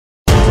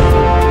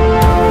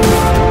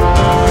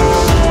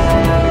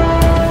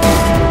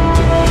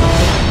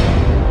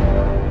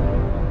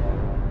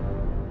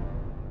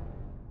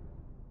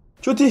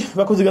Shuti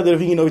bakuzigadira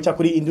vingino bica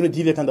kuri Induni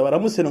TV kandi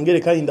baramuse nongere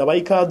kandi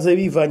ndabayikaze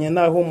bivanye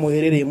naho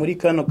muherereye muri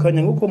kano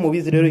kanya nguko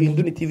mubizi rero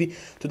Induni TV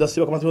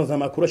tudasiba kamatuza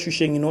makuru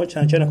ashushe ngino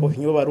cyane cyane ko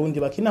kinyo barundi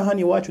bakina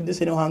hani wacu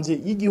ndetse no hanze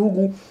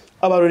y'igihugu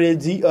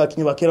abarorezi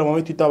kinyo bakera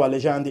mu twita ba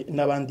legende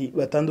nabandi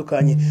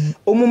batandukanye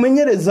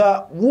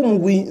umumenyereza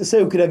w'umugwi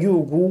Serukira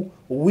gihugu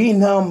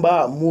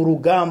w'intamba mu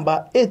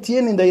rugamba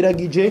Etienne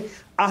Ndayiragije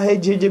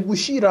ahejeje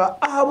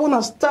gushira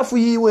ahabona staff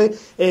yiwe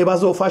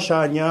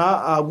bazofashanya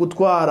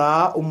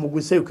gutwara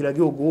umugwi Serukira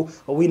gihugu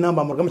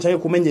w'intamba mu rugamba cyangwa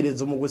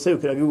kumenyereza umugwi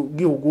Serukira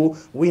gihugu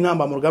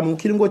w'intamba mu rugamba mu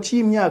kiringo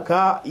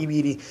cy'imyaka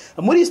 2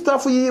 muri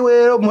staff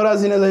yiwe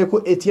murazi neza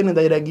yuko Etienne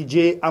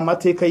Ndayiragije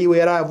amateka yiwe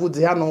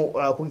yaravuze hano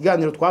ku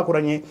kiganiro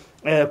twakoranye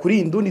kuri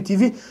Induni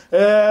TV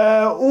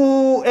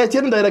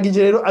Etienne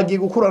Ndayiragije rero agiye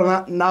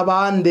gukurana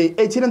nabande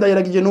Etienne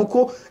Ndayiragije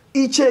nuko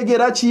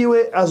icegera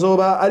ciwe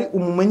azoba ari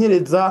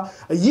umumenyereza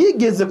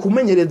yigeze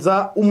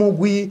kumenyereza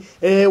umugwi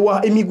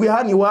wa imigwi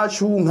hani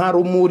wacu nka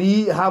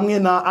Muri hamwe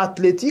na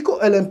Atletico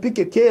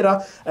Olympique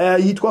kera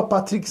yitwa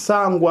Patrick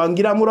Sangwa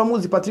ngira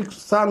muramuzi Patrick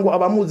Sangwa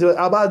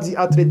abazi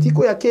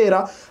Atletico ya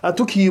kera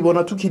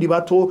tukibona tukiri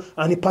bato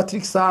ni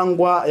Patrick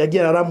Sangwa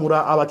yagiye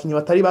aramura abakinyi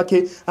batari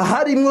bake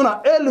harimwo na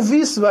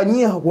Elvis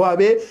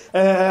Banyihwabe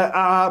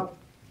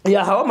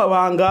yahawe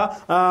amabanga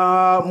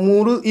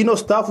muri ino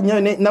staff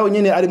nawe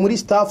nyene ari muri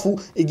staff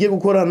igiye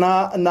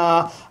gukorana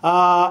na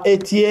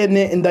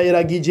Etienne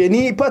Ndayiragije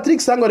ni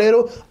Patrick Sangwa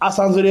rero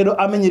asanzwe rero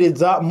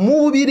amenyereza mu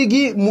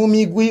Bubirigi mu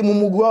migwi mu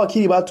mugwi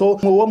w'abakiri bato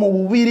mu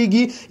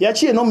Bubirigi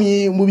yaciye no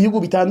mu bihugu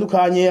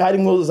bitandukanye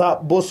harimo za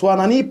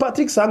Botswana ni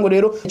Patrick Sangwa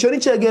rero ico ni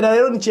cegera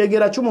rero ni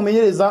cegera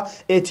cy'umumenyereza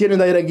Etienne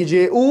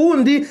Ndayiragije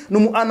uwundi ni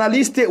umu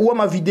analyste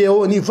w'ama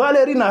video ni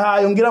Valerie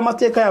Nahayo ngira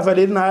amateka ya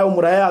Valerie Nahayo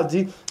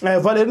murayazi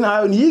Valerie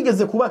Nahayo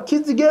yigeze kuba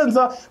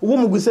kizigenza uwo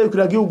mu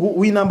Serukira gihugu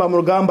w'intamba mu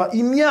rugamba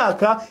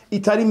imyaka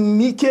itari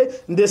mike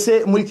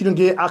ndetse muri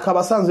kirungiye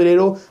akabasanzwe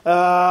rero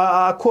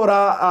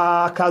akora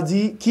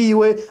akazi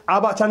kiwe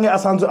aba canke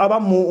asanzwe aba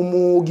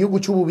mu gihugu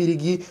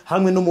cy'Ububirigi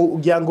hamwe no mu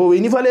gyango we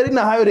ni Valerie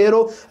Nahayo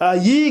rero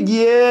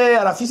yigiye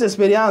arafise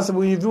experience mu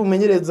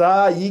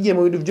by'umenyereza yigiye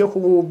mu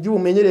bintu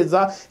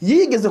by'umenyereza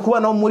yigeze kuba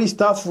no muri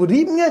staff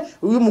rimwe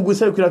uyu mu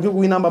Serukira gihugu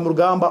w'intamba mu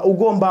rugamba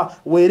ugomba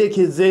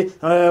werekeze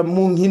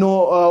mu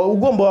nkino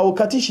ugomba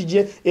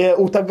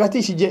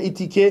utagatishije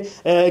itike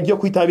ryo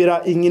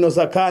kwitabira inkino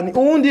za CAN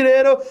undi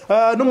rero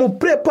no mu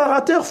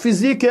préparateur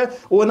physique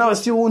ubona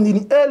wasi undi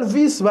ni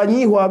Elvis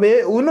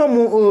Banyihwabe uno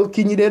mu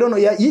kinyi rero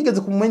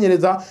yigeze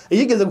kumumenyereza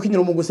yigeze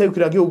gukinira mu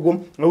Serukira gihugu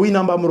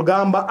w'intamba mu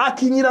rugamba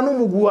akinyira no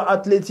mu wa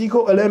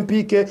Atletico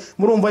Olympique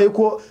murumva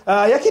yuko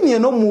yakiniye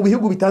no mu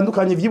bihugu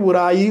bitandukanye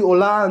by'Iburayi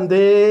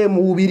Hollande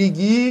mu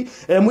Bubirigi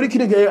muri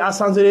kirige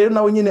asanzwe rero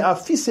nawe nyene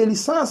afise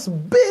licence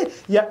B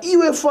ya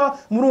UEFA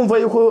murumva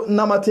yuko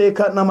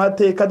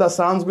n'amateka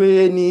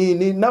dasanzwe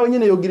ni nawe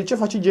nyene yogira ico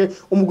fashije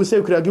umugwi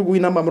Serukira gihugu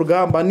w'intamba mu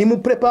rugamba ni mu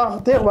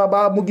préparateur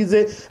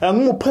bamugize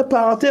mu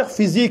préparateur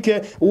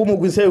physique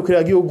w'umugwi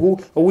Serukira gihugu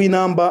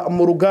w'intamba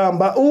mu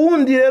rugamba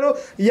uwundi rero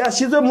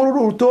yashizwe muri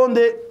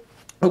rutonde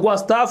rwa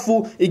staff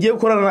igiye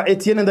gukorana na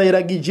Etienne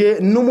Ndayiragije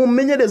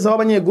numumenyereza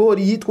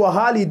w'abanyegori yitwa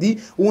Halidi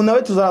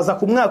unawe tuzaza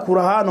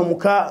kumwakura hano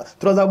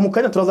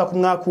turaza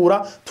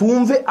kumwakura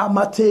tumve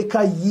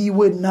amateka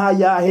yiwe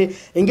ntayahe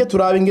enge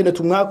turabe ingene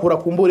tumwakura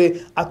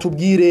kumbure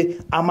atubwire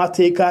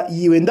amateka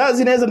yiwe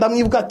ndazi neza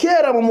ndamwibuka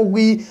kera mu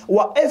mugwi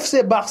wa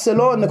FC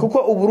Barcelona kuko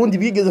uburundi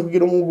bigeze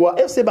kugira umugwi wa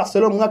FC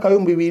Barcelona mu mwaka wa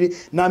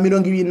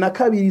 2022 na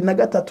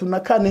 3 na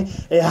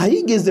 4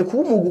 higeze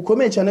kuba umugwi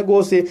ukomeye cyane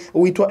gose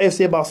witwa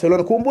FC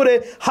Barcelona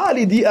kumbure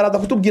Halidi arada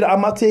kutubwira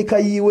amateka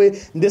yiwe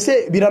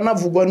ndetse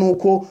biranavugwa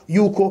nuko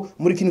yuko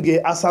muri kino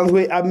gihe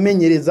asanzwe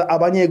amenyereza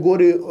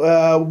abanyegore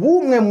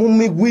bumwe mu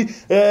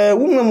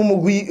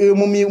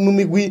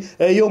migwi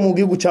yo mu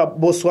gihugu ca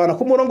Botswana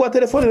ku murongo wa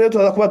telefone rero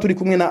turaza kuba turi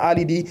kumwe na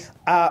Halidi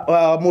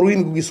mu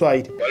rurimi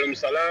rw'Iswahili. Waalaikum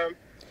salam.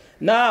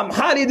 Naam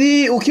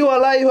Halidi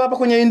ukiwa live hapa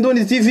kwenye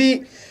Induni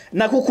TV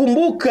na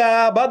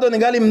kukumbuka bado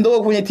ningali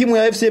mdogo kwenye timu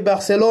ya FC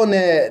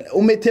Barcelona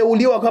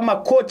umeteuliwa kama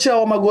kocha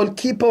wa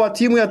magolkipa wa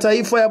timu ya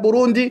taifa ya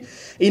Burundi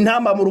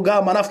intamba mu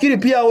rugamba nafikiri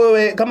pia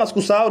wewe kama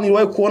sikusahau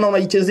niliwahi kuona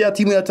unaichezea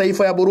timu ya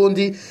taifa ya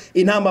Burundi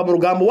intamba mu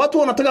rugamba watu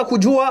wanataka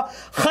kujua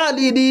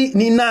Khalidi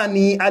ni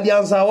nani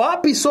alianza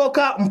wapi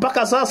soka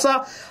mpaka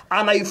sasa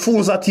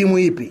anaifunza timu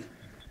ipi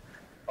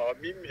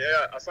mimi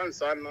asante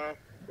sana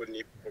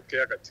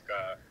kunipokea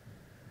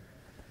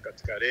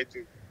katika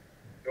redio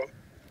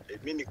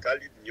mimi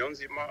Khalid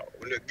Nyonzima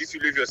gisi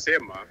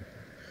ulivyosema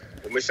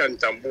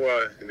umeshanitambua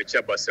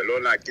nimechia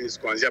Barcelona lakini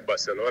sikuanzia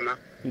Barcelona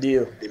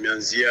ndio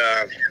nimeanzia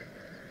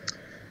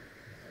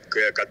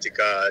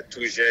katika tu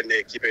jeune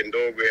equipe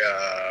ndogo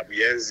ya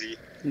Buyenzi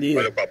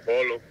pale kwa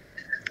Polo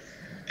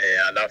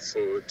alafu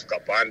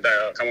tukapanda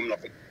kama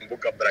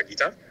mnakumbuka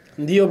Bragita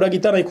ndio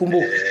Bragita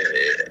naikumbuka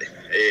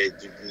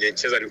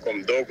nilicheza nilikuwa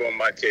mdogo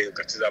make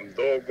ukacheza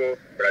mdogo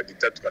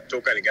Bragita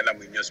tukatoka nikaenda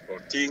Union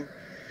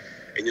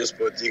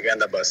Sporting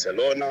kaenda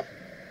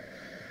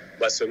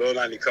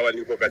Barcelona nikawa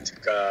niko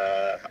katika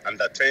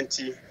under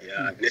 20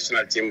 ya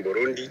national team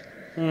Burundi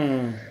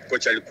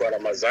Kocha alikuwa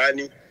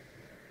Ramazani,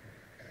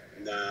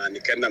 na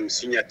nikaenda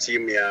msinya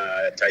timu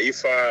ya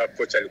taifa,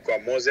 kocha alikuwa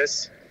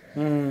Moses.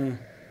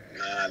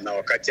 Na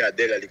wakati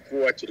Adele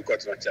tulikuwa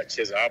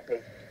tunacheza hapo.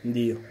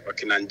 Ndio.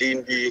 Wakina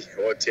Ndindi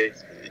wote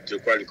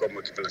tulikuwa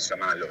mkipa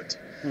national wote.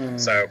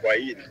 Sasa kwa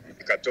hii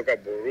nikatoka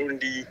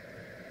Burundi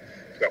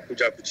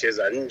tukakuja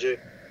kucheza nje.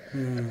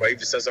 Kwa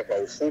hivi sasa kwa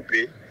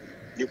ufupi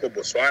niko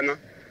Botswana.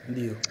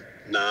 Ndio.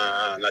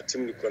 Na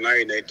timu niko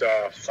nayo inaitwa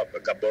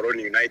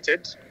Gaborone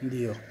United.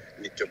 Ndio.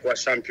 Nilikuwa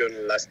champion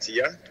last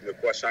year,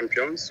 tumekuwa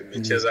champions,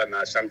 tumecheza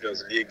na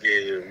Champions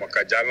League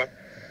mwaka jana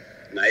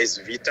na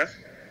AS Vita.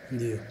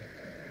 Ndio.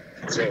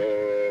 So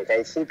kwa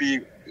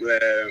ufupi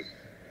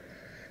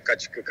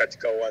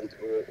katika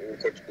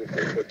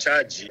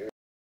ukochaji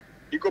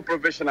niko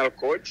professional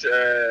coach,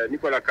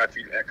 niko na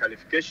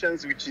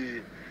qualifications which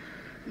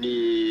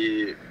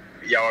ni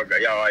ya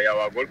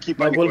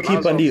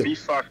goalkeeper, ndio.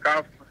 FIFA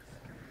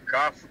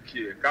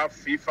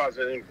CAF FIFA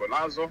zote niko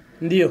nazo.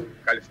 Ndio.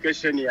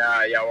 Qualification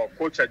ya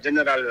coach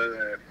general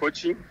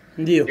coaching.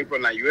 Ndio. Niko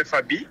na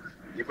UEFA B,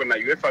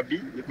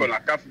 niko na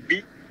CAF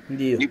B,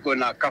 ndio. Niko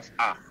na CAF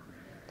A.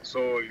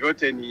 So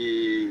yote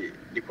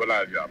niko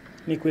navyo hapa.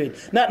 Ni kweli.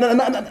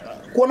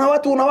 Kuna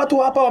watu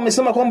hapa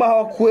wamesema kwamba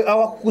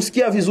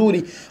hawakusikia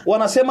vizuri.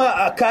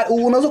 Wanasema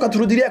unaweza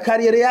kuturudilia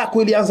kariere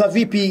yako ilianza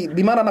vipi?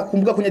 Bimaana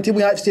nakumbuka kwenye timu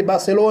ya FC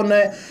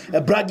Barcelona,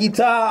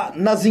 Braga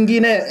na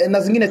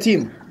zingine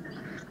timu.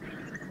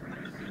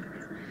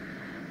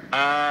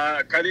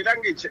 Kariere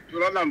yangu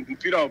tunaona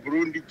mpira wa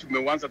Burundi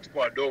tumeanza tuko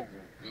wadogo.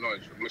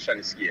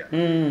 Umeshanisikia.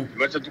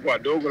 Tumeanza tuko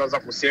wadogo, naweza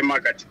kusema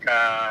katika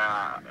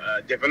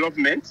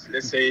development,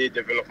 let's say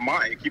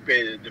development,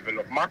 equipe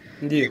development.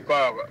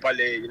 Ilikuwa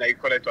pale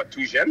inaitwa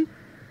Tujen.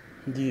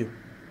 Ndio.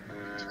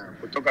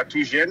 Kutoka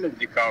Tujen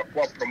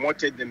nikakuwa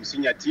promoted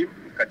msinya team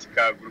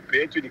katika group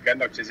yetu,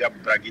 nikaenda kuchezea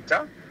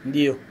Braga.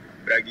 Ndio.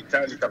 Braga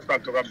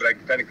kutoka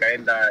Braga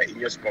nikaenda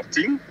Union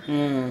Sporting.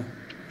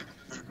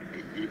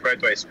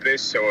 Ilikuwa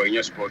Espresso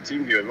Union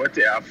Sporting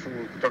yote, afu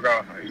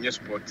kutoka Union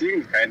Sporting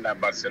nikaenda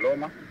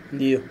Barcelona.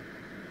 Ndio.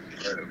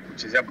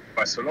 Kuchezea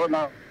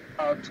Barcelona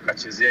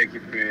tukachezea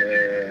equipe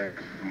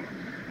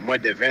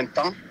moins de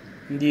 20 ans.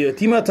 Ndio,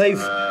 timu ya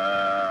taifa.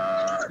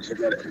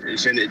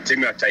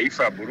 Timu ya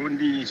taifa ya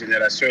Burundi,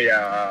 generation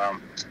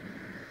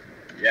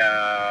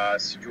ya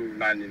sijui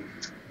nani.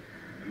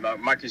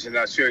 Maki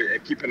generation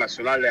equipe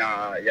nationale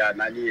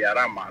ya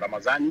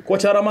Ramazani.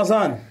 Kocha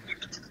Ramazani.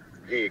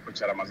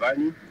 Kocha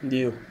Ramazani.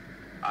 Ndio.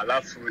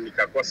 Alafu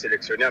nikakuwa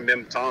sélectionné en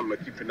même temps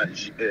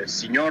l'équipe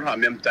senior en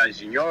même temps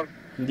junior.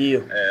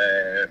 Ndio.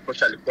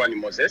 Kocha alikuwa ni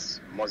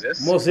Moses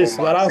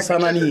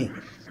Varansanani.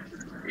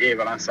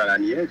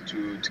 Varansanani.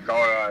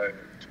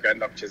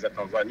 Tukaenda kucheza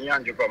Tanzania,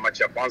 ndio kwa match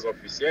ya kwanza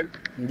officiel.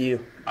 Ndio.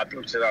 Hapo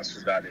kucheza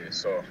Sudan.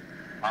 So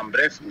en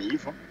bref ni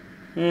hivyo.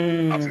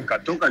 Afrika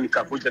toka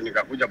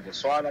nikakuja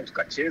Botswana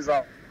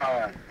tukacheza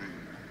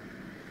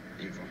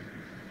hivyo.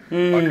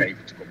 Mpaka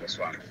hivi tuko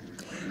Botswana.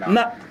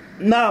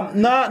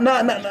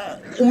 Na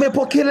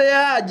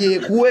umepokeleaje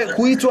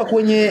kuitwa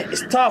kwenye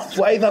staff,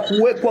 aidha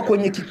kuwekwa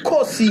kwenye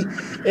kikosi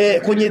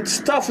kwenye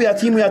staff ya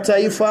timu ya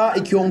taifa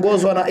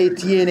ikiongozwa na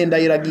Etienne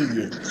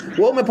Ndayiragije?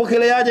 Wewe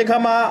umepokeleaje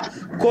kama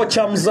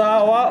kocha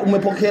mzawa?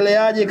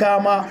 Umepokeleaje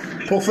kama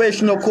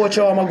professional coach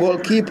wa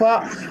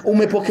magolkeeper?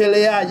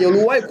 Umepokeleaje?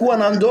 Uliwahi kuwa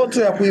na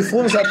ndoto ya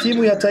kuifunza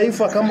timu ya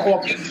taifa kama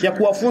ya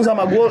kuwafunza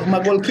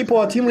magolkeeper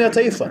wa timu ya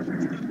taifa?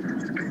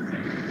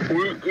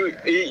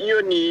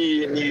 Hiyo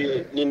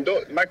ni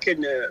ndo make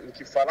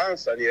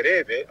mkifaransa ni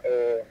reve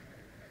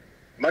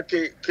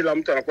make kila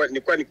mtu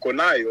anakuwa niko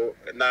nayo.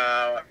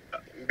 Na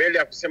mbele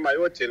ya kusema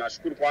yote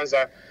nashukuru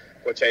kwanza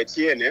kocha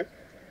Etienne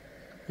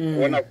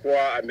kuona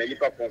kuwa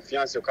amelipa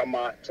confiance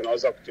kama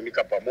tunaweza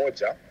kutumika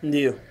pamoja.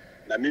 Ndio.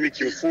 Na mimi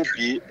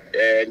kiufupi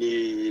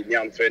ni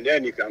entraîneur,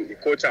 ni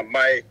kocha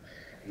ambaye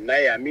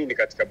naye amini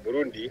katika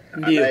Burundi,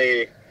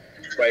 anaye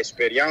kwa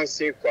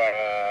experience, kwa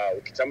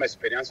ukitama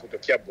experience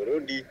kutokea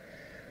Burundi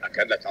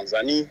akaenda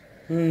Tanzania,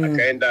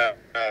 akaenda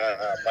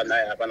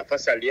pana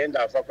nafasi alienda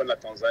afa kwenda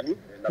Tanzania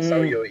na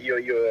sawa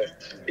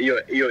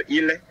hiyo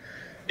ile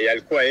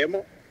alikuwa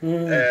yemo.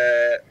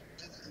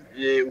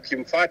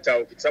 Ukimfuata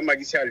ukitama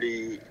gisi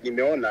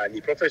nimeona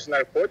ni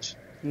professional coach.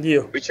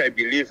 Ndio. Which I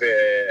believe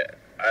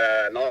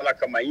naona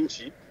kama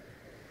inchi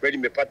kweli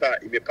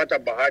imepata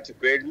bahati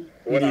kweli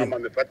kuona kama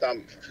amepata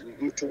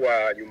mtu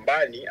wa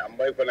nyumbani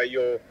ambaye yuko na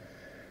hiyo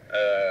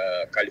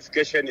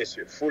qualification is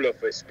full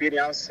of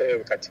experience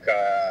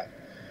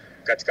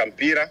katika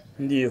mpira.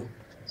 Ndio.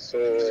 So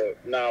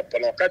na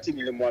pana wakati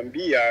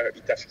nilimwambia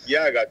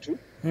itafikiaga tu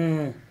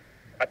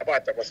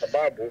atapata, kwa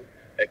sababu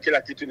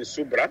kila kitu ni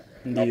subra.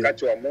 Na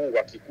wakati wa Mungu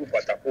akikupa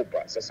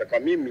atakupa. Sasa kwa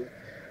mimi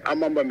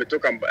mambo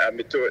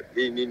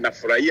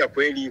ninafurahia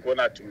kweli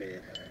kuona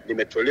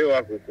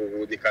nimetolewa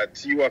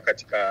nikatiwa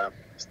katika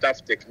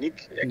staff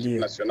technique ya equipe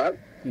nationale.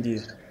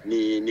 Ndio.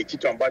 Ni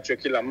kitu ambacho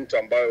kila mtu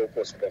ambaye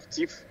uko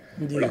sportif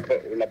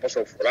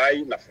unapaswa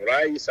kufurahi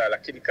sasa,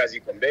 lakini kazi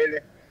iko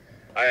mbele.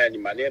 Haya ni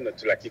maneno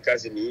tu, lakini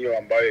kazi ni hiyo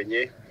ambayo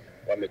yenyewe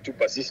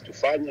wametupa sisi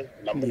tufanye,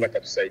 na Mungu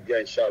atatusaidia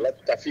inshallah,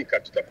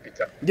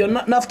 tutapita. Ndio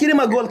nafikiri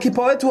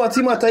magolikipa wetu wa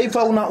timu ya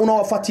taifa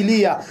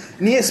unawafuatilia.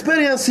 Ni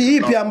experience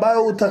ipi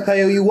ambayo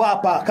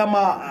utakayoiwapa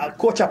kama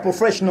kocha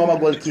professional wa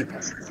magolikipa?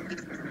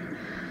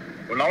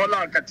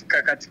 Unaona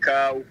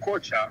katika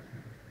ukocha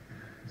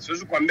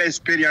siwezi kuambia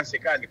experience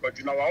gani, kwa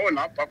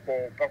tunawaona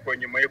pako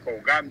wenye mweko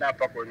Uganda,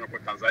 pako wenye kwa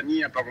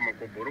Tanzania, pako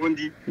mweko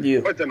Burundi,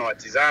 wote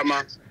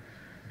nawatizama.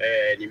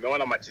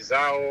 Nimeona machi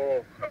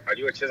zao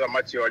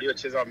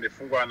waliocheza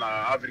wamefungwa na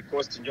Ivory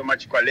Coast, ndio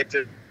machi kwa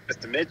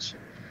latest match.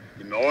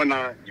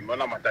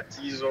 Nimeona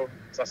matatizo.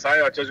 Sasa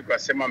hayo hatuwezi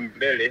kusema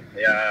mbele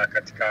ya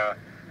katika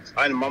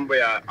haya mambo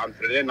ya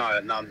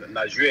entraîneur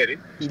na joueur.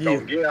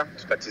 Tutaongea,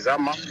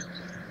 tutatizama,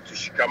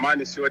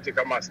 tushikamane si wote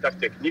kama staff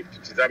technique,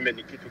 tutizame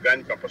ni kitu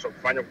gani tunapaswa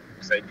kufanya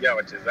kusaidia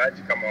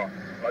wachezaji kama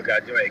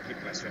wagaji wa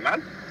equipe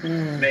nationale.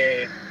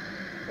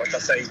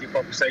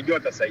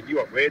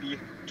 Watasaidiwa kweli.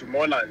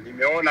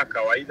 Nimeona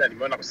kawaida,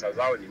 nimeona kosa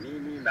zao ni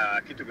nini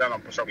na kitu gani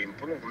wanapaswa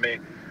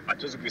kuimprove.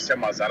 Hatuwezi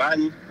kusema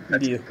hadharani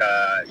katika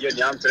hiyo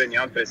ni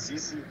entre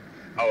sisi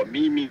au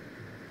mimi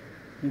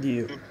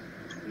ndio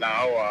na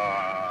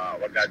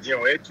wagaji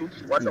wetu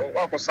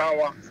wako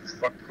sawa,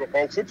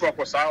 kwa ufupi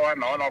wako sawa,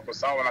 naona wako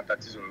sawa na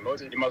tatizo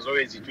lolote. Ni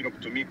mazoezi tu, ni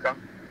kutumika,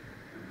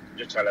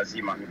 ndio cha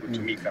lazima, ni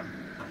kutumika.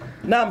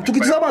 Naam,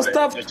 tukitazama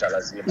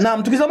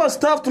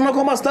staff tunaona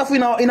kama staff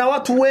ina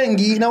watu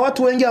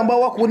wengi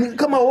ambao wako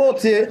kama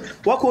wote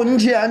wako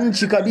nje ya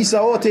nchi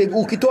kabisa wote,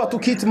 ukitoa tu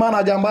kit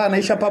manager ambaye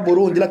anaisha hapa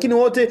Burundi, lakini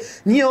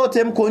nyie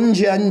wote mko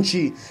nje ya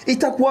nchi.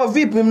 Itakuwa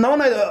vipi?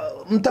 Mnaona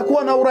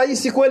mtakuwa na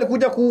urahisi kweli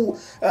kuja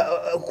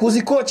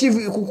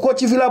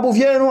kukochi vilabu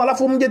vyenu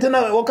alafu mje tena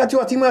wakati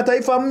wa timu ya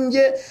taifa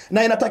mje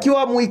na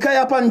inatakiwa muikae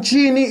hapa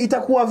nchini?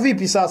 Itakuwa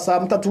vipi sasa?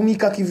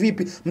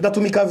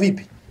 Mtatumika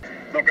vipi?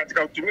 No,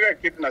 katika kutumika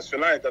equipe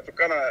nationale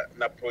itatokana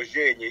na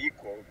projet yenye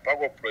iko,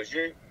 pako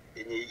projet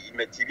yenye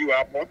imetiliwa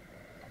hapo.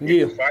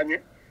 Ndio. Tufanye.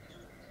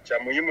 Cha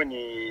muhimu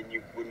ni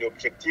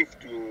objectif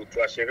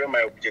tu achever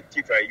ma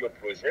objectif ya hiyo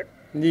projet.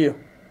 Ndio.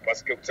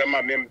 Parce que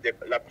kusema même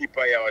la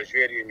plupart ya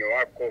wajoueurs yenye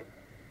wako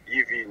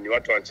hivi ni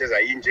watu wanacheza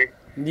nje.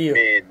 Ndio.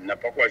 Na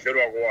pako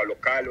wajoueurs wako wa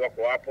local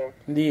wako hapo.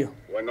 Ndio.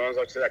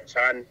 Wanaanza kucheza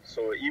CHAN.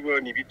 So hivyo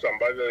ni vitu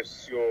ambavyo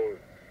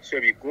sio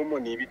vigumu,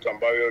 ni vitu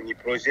ambavyo ni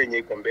projet yenye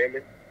iko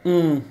mbele.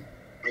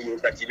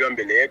 Itatiliwa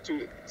mbele yetu.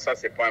 Ça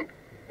c'est pas un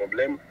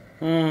problème.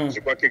 Je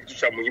crois que kitu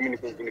cha muhimu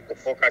ni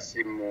kufocus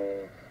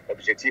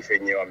objectif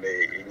yenye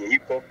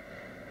iko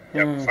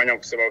ya kufanya,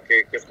 kusema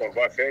okay, qu'est-ce qu'on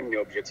va faire, ni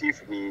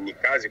objectif, ni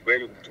kazi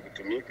kweli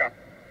kutumika.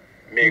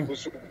 Mais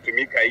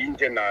kutumika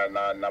nje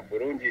na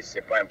Burundi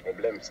c'est pas un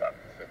problème, ça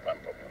c'est pas un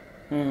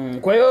problème.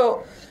 Kwa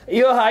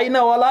hiyo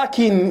haina,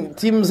 walakini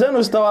timu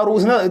zenu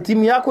zitawaruhusu,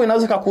 timu yako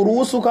inaweza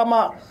kukuruhusu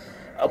kama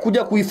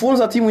kuja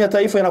kuifunza timu ya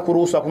taifa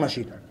inakuruhusu, hakuna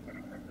shida.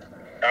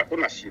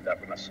 Hakuna shida.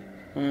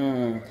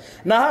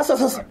 Na hasa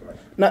sasa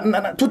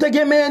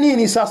tutegemea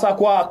nini sasa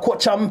kwa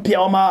kocha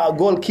mpya wa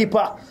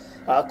goalkeeper,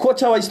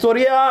 kocha wa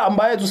historia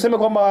ambaye tuseme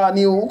kwamba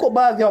ni uko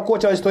baadhi ya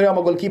kocha wa historia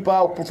wa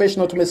goalkeeper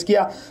professional?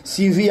 Tumesikia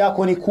CV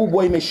yako ni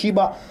kubwa,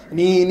 imeshiba,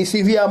 ni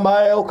CV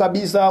ambayo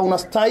kabisa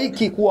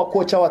unastahili kuwa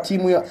kocha wa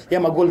timu ya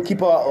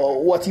goalkeeper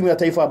wa timu ya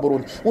taifa ya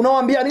Burundi.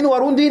 Unawaambia nini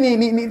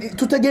Warundi?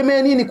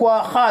 Tutegemea nini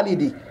kwa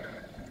Khalidi?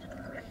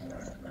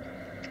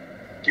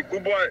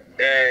 Kikubwa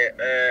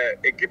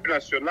equipe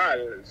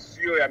nationale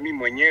sio ya mimi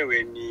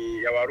mwenyewe,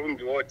 ni ya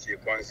Warundi wote,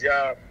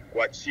 kuanzia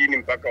kwa chini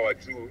mpaka wa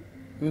juu.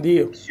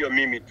 Ndio. Sio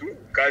mimi tu,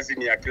 kazi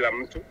ni ya kila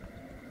mtu.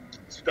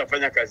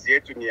 Tutafanya kazi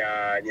yetu ni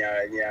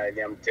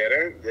ya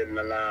mterrain,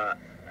 na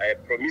I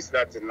promise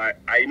that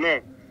I know.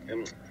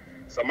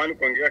 Samani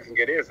kuongea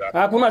Kiingereza.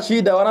 Hakuna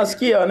shida,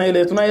 wanasikia,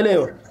 wanaelewa,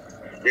 tunaelewa.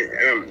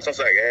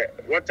 Sasa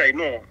what I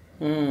know,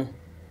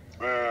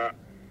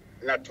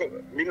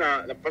 mimi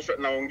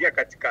naongea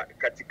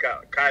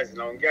katika kazi,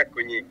 naongea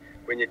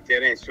kwenye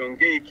terrain,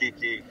 siongei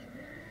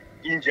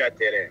nje ya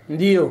terrain.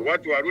 Ndio.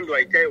 Watu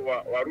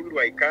Warundi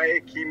waikae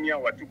kimya,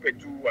 watupe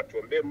tu,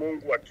 watuombe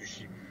Mungu,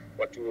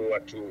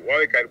 watu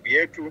wawe karibu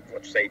yetu,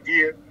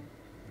 watusaidie.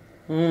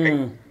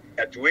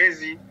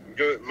 Hatuwezi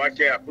ndio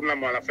make hakuna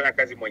mwanafanya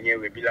kazi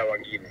mwenyewe bila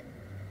wengine.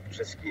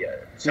 Tushasikia.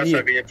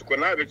 Sasa venye tuko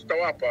navyo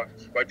tutawapa,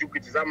 kwa juu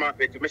kitizama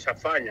venye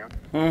tumeshafanya.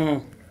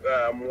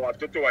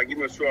 Watoto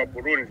wengine sio wa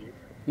Burundi.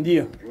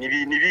 Ndio.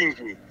 Ni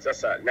vingi.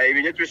 Sasa na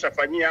wenyewe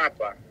tumeshafanyia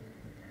hapa.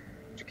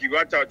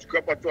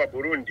 Tukiwapa tu wa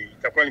Burundi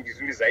itakuwa ni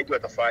vizuri zaidi,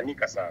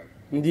 watafanika sana.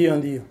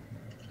 Ndio.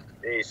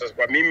 Sasa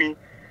kwa mimi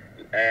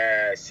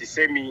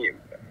sisemi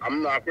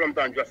hakuna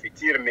mtu anajua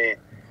fitire,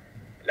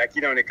 lakini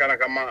inaonekana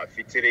kama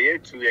fitire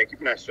yetu ya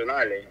equipe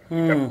nationale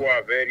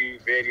itakuwa very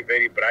very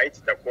very bright,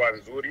 itakuwa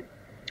nzuri.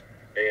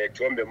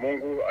 Tuombe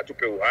Mungu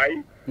atupe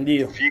uhai.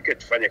 Ndio. Tufike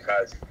tufanye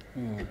kazi.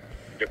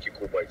 Ndio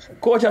kikubwa hicho.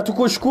 Kocha,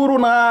 tukushukuru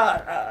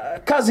na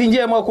kazi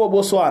njema kwa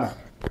Botswana.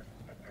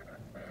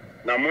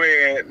 Na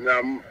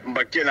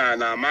mbakie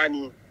na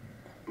amani.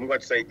 Mungu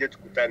atusaidie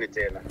tukutane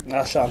tena.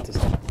 Asante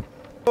sana.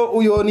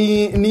 uyo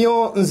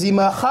niyo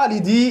nzima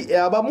Khalidi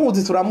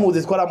abamuzi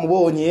turamuzi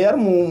twaramubonye ari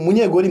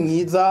umunyegori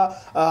mwiza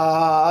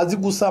azi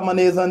gusama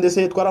neza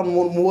ndetse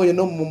twaramubonye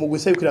no mu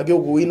gusekura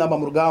gihugu w'inama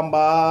mu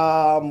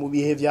rugamba mu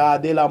bihe vya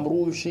de la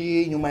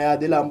Mbrushi nyuma ya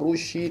de la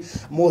Mbrushi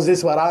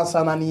Moses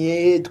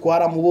waransananiye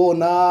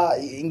twaramubona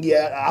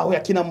aho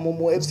yakina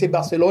mu FC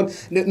Barcelona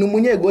ni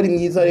umunyegori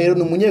mwiza rero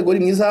ni umunyegori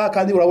mwiza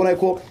kandi urabona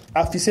ko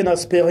afise na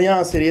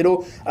experience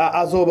rero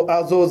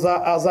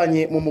azoza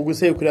azanye mu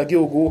gusekura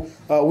gihugu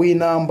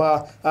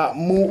w'inamba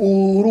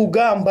mu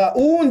rugamba.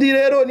 Undi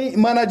rero ni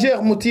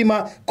manager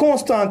Mutima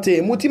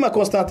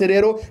Constante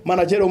rero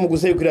manager wo mu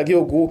gusekura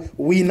gihugu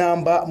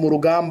w'inamba mu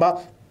rugamba.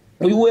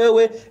 Uyu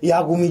wewe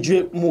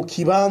yagumije mu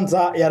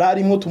kibanza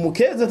yararimo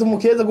tumukeze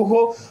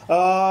kuko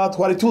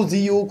twari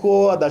tuzi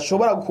yuko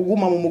adashobora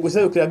kuguma mu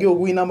gusekura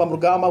gihugu w'inamba mu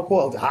rugamba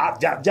ko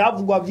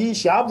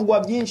havugwa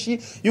byinshi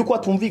yuko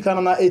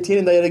atumvikana na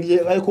Etienne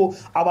Ndayiragije ariko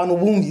abantu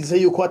bumvize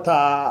yuko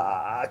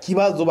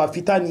kibazo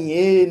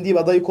bafitaniye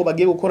ndibaza yuko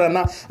bagiye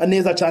gukorana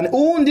neza cyane.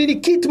 Undi ni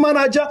kit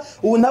manager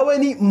unawe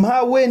ni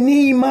Mpawe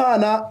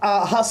n'Imana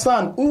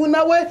Hassan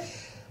unawe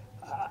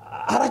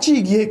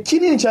haracigiye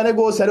kinini cyane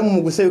gose ari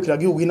mu gusekura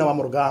gihugu w'inama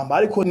mu rugamba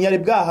ariko ntiyari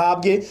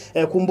bwahabwe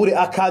kumbure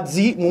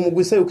akazi mu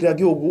gusekura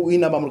gihugu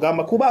w'inama mu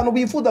rugamba. Ku bantu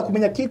bifuza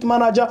kumenya kit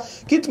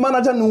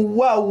manager ni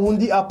wa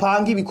wundi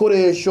apanga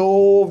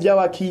ibikoresho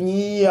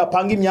by'abakinyi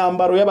apanga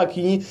imyambaro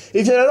y'abakinyi.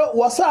 Ivyo rero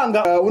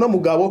wasanga uno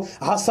mugabo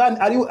Hassan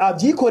ari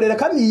avyikorera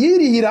kandi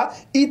yirihira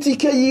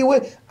itike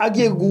yiwe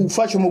agiye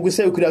gufasha mu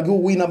gusekura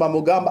gihugu w'inama mu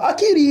rugamba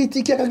akiri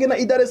itike akagena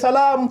i Dar es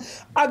Salaam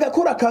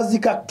agakora akazi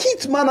ka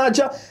kit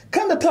manager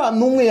kandi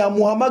atanumwe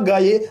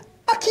muhamagaye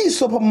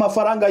akisopa mu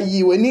mafaranga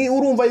yiwe. Ni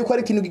urumva yuko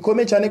ari ikintu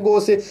gikomeye cyane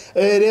gose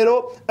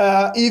rero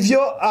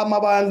ivyo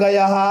amabanga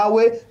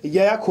yahawe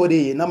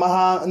yayakoreye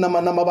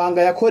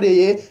n'amabanga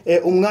yakoreye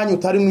umwanya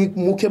utari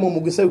muke mu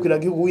gusekura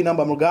gihugu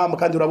w'inamba mu rugamba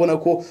kandi urabona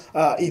ko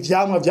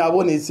ivyamwa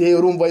byabonetse.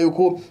 Urumva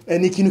yuko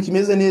ni ikintu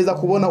kimeze neza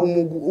kubona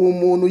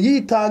umuntu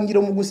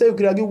yitangira mu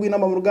gusekura gihugu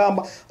w'inamba mu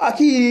rugamba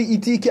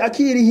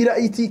akirihira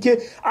itike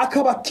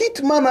akaba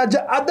kit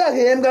manager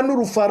adahembwa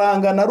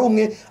n'urufaranga na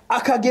rumwe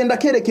akagenda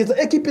kerekeza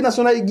equipe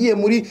nationale igiye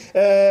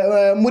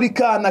muri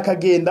Kana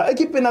akagenda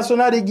equipe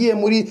nationale igiye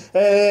muri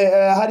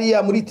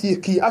hariya muri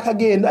Turki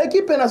akagenda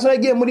equipe nationale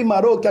igiye muri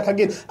Maroc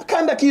akagenda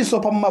kandi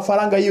akisopa mu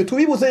mafaranga yiwe.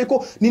 Tubibuze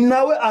yuko ni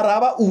nawe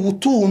araba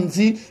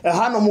ubutunzi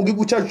hano mu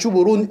gihugu cyacu cy'u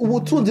Burundi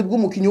ubutunzi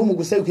bw'umukinyi wo mu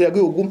gusekura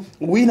gihugu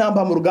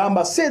w'inamba mu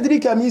rugamba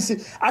Cedric Amisi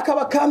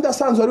akaba kandi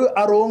asanzwe ari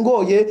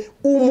arongoye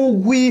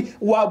umugwi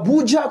wa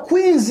Buja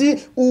Queens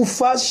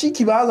ufashi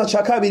kibanza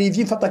ca kabiri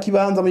vyifata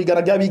kibanza mu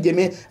igara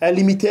ry'abigeme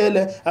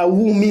Limitel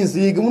Women's.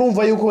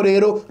 Murumva yuko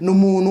rero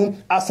n'umuntu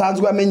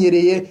asanzwe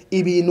amenyereye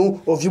ibintu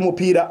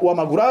vy'umupira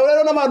w'amaguru.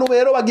 Rero n'abantu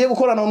rero bagiye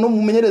gukorana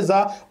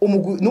n'umumenyereza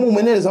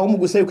wo mu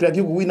gusekura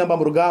gihugu w'inamba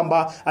mu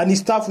rugamba ni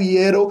staff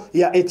yero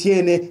ya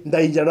Etienne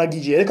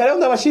Ndayiragije. Reka rero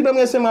ndabashimira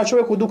mwese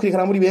mwashoboye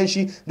kudukurikirana muri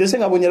benshi ndetse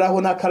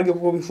nkabonyeraho n'akaryo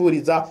ko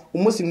bifuriza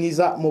umunsi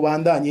mwiza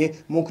mubandanye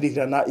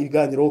mukurikirana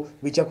ibiganiro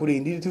bica kuri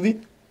Indiri TV.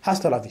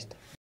 Hasta la vista.